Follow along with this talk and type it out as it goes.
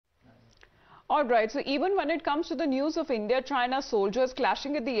All right, so even when it comes to the news of India-China soldiers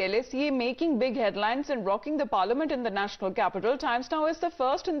clashing at the LACA, making big headlines and rocking the parliament in the national capital, Times Now is the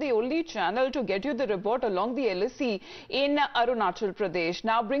first and the only channel to get you the report along the LAC in Arunachal Pradesh.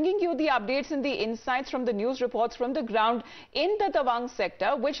 Now bringing you the updates and the insights from the news reports from the ground in the Tawang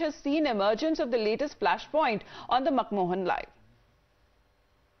sector, which has seen emergence of the latest flashpoint on the McMohan Live.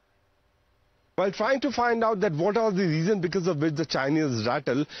 While trying to find out that what are the reasons because of which the Chinese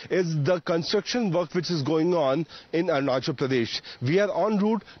rattle is the construction work which is going on in Arunachal Pradesh. We are en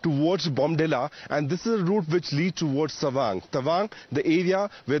route towards Bomdila, and this is a route which leads towards Tawang. Tawang, the area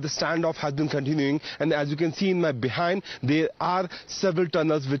where the standoff has been continuing, and as you can see in my behind, there are several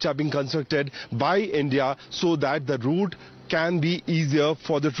tunnels which are being constructed by India so that the route can be easier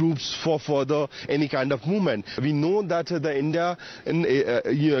for the troops for further any kind of movement. We know that the India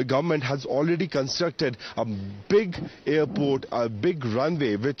government has already constructed a big airport, a big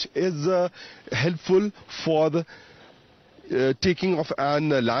runway, which is helpful for the taking off and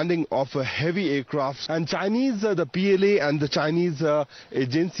landing of heavy aircraft. And Chinese, the PLA and the Chinese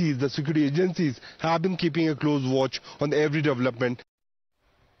agencies, the security agencies, have been keeping a close watch on every development.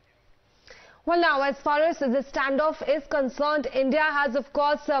 Well, now, as far as the standoff is concerned, India has, of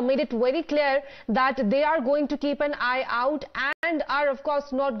course, made it very clear that they are going to keep an eye out and are, of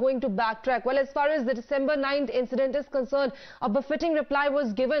course, not going to backtrack. Well, as far as the December 9th incident is concerned, a befitting reply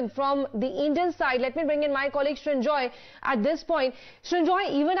was given from the Indian side. Let me bring in my colleague Srinjoy at this point.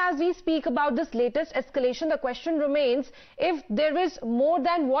 Srinjoy, even as we speak about this latest escalation, the question remains if there is more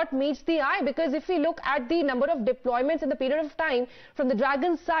than what meets the eye, because if we look at the number of deployments in the period of time from the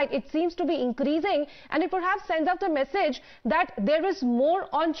Dragon side, it seems to be increasing, and it perhaps sends out the message that there is more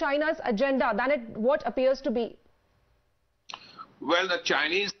on China's agenda than what appears to be. Well, the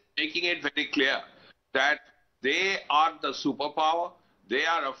Chinese are making it very clear that they are the superpower. They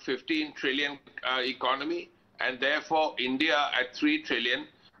are a 15 trillion economy, and therefore India at 3 trillion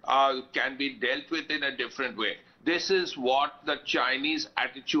can be dealt with in a different way. This is what the Chinese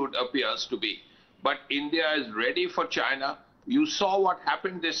attitude appears to be. But India is ready for China. You saw what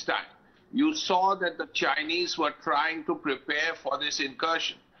happened this time. You saw that the Chinese were trying to prepare for this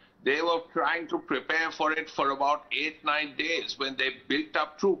incursion. They were trying to prepare for it for about 8-9 days when they built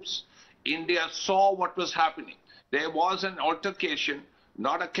up troops. India saw what was happening. There was an altercation,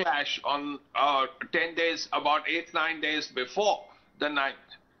 not a clash, on 10 days, about 8-9 days before the 9th.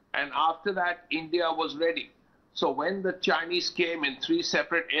 And after that, India was ready. So when the Chinese came in 3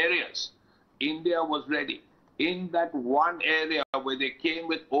 separate areas, India was ready. In that one area where they came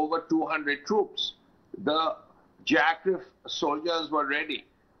with over 200 troops, the Jackraff soldiers were ready,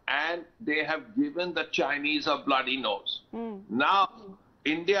 and they have given the Chinese a bloody nose. Now,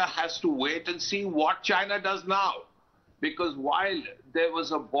 India has to wait and see what China does now, because while there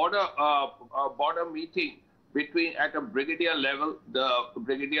was a border meeting at a brigadier level, the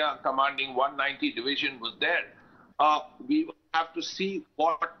brigadier commanding 190 division was there. We will have to see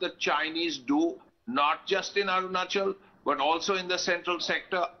what the Chinese do, not just in Arunachal, but also in the central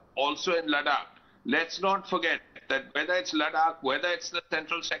sector, also in Ladakh. Let's not forget that whether it's Ladakh, whether it's the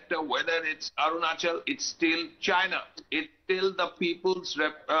central sector, whether it's Arunachal, it's still China. It's still the People's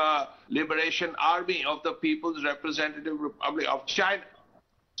Liberation Army of the People's Representative Republic of China.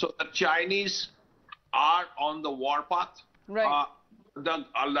 So the Chinese are on the warpath. Right. The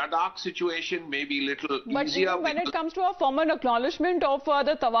Ladakh situation may be little but easier. But even when it comes to a formal acknowledgement of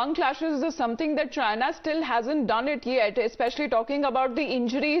the Tawang clashes, is something that China still hasn't done it yet, especially talking about the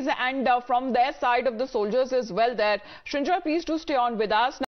injuries and from their side of the soldiers as well there. Srinjoy, please do stay on with us.